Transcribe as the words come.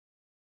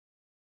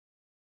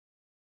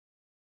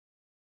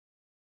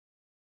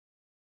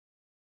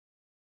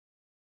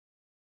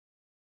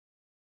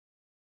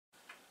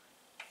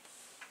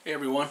Hey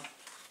everyone,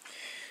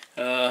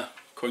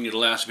 according to the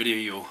last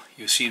video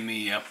you seen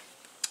me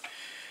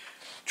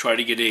try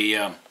to get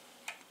a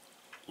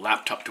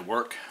laptop to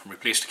work and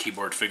replace the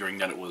keyboard, figuring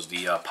that it was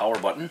the power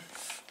button,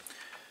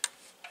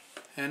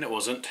 and it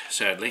wasn't,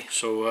 sadly.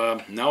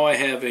 So now I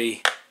have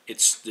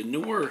it's the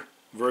newer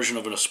version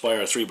of an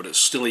Aspire 3, but it's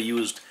still a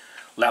used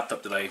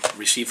laptop that I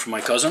received from my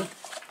cousin.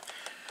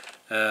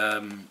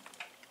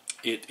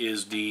 It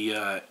is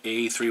the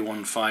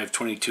A315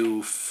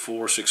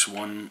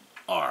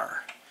 22461R.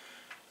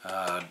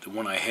 The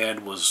one I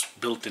had was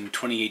built in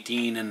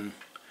 2018 and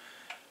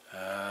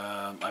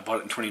I bought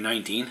it in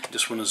 2019.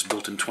 This one is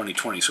built in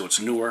 2020, so it's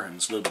newer and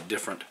it's a little bit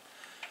different.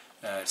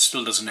 It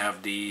still doesn't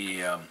have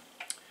the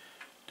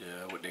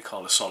what they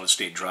call a solid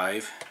state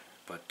drive,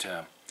 but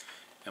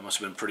it must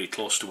have been pretty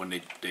close to when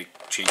they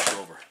changed it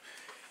over.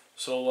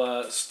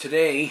 So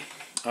today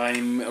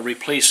I'm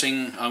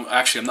replacing,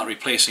 actually I'm not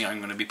replacing, I'm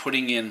going to be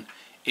putting in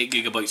 8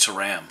 gigabytes of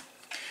RAM.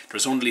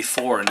 There's only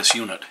 4 in this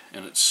unit,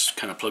 and it's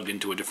kind of plugged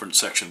into a different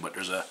section, but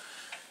there's a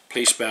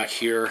place back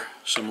here,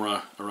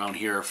 somewhere around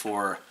here,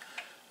 for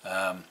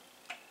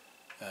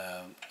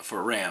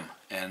RAM,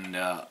 and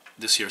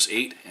this here's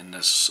 8, and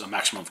there's a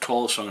maximum of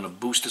 12, so I'm going to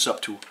boost this up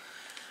to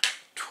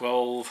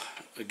 12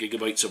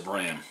 gigabytes of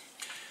RAM.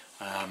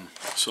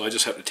 So I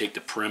just have to take the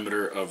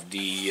perimeter of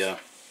the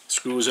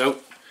screws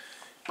out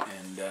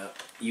and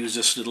use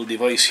this little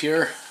device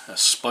here, a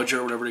spudger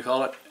or whatever they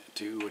call it,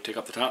 to take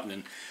up the top, and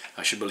then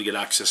I should be able to get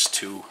access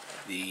to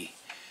the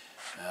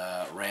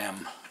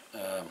RAM,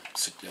 to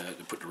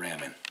put the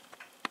RAM in.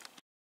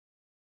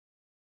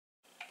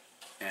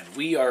 And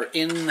we are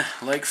in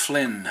like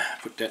Flynn.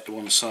 Put that to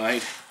one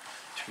side.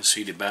 You can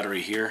see the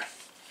battery here.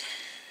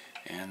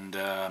 And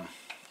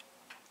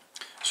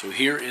so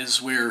here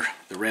is where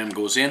the RAM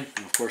goes in.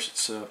 And of course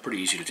it's pretty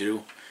easy to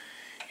do.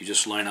 You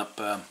just line up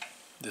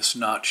this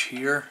notch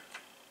here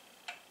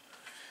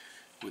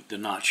with the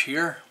notch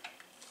here,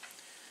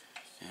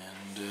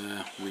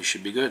 and we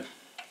should be good.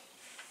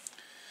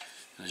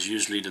 As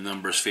usually the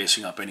numbers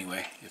facing up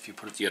anyway. If you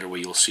put it the other way,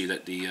 you'll see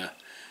that the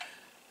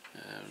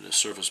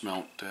surface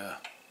mount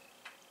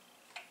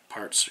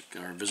parts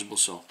are visible.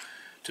 So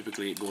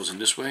typically it goes in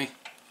this way.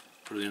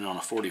 Put it in on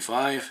a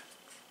 45.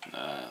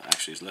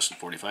 Actually it's less than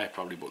 45,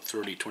 probably about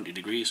 30-20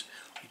 degrees,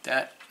 like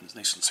that. It's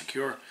nice and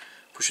secure.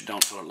 Push it down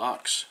until it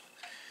locks,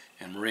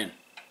 and we're in.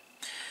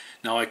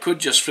 Now I could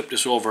just flip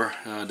this over.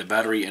 The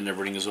battery and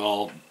everything is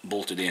all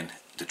bolted in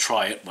to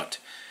try it, but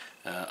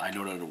I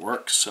know that it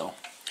works. So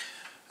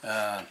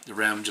the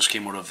RAM just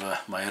came out of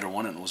my other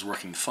one and it was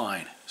working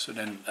fine. So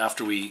then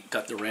after we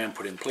got the RAM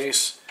put in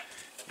place,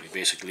 we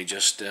basically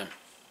just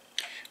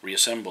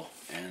reassemble,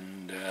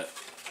 and it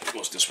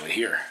goes this way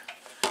here.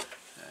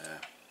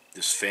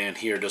 This fan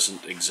here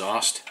doesn't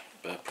exhaust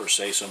per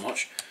se so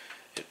much.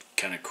 It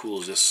kind of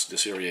cools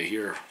this area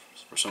here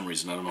for some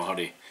reason. I don't know how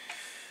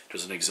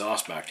there's an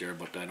exhaust back there,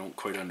 but I don't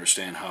quite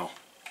understand how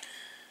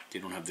they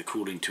don't have the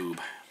cooling tube.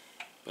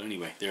 But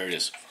anyway, there it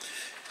is.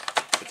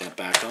 Put that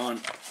back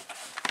on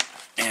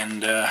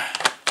and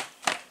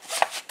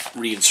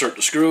reinsert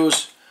the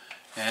screws,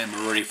 and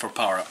we're ready for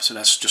power up. So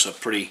that's just a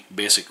pretty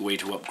basic way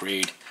to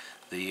upgrade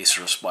the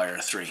Acer Aspire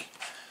 3.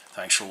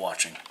 Thanks for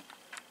watching.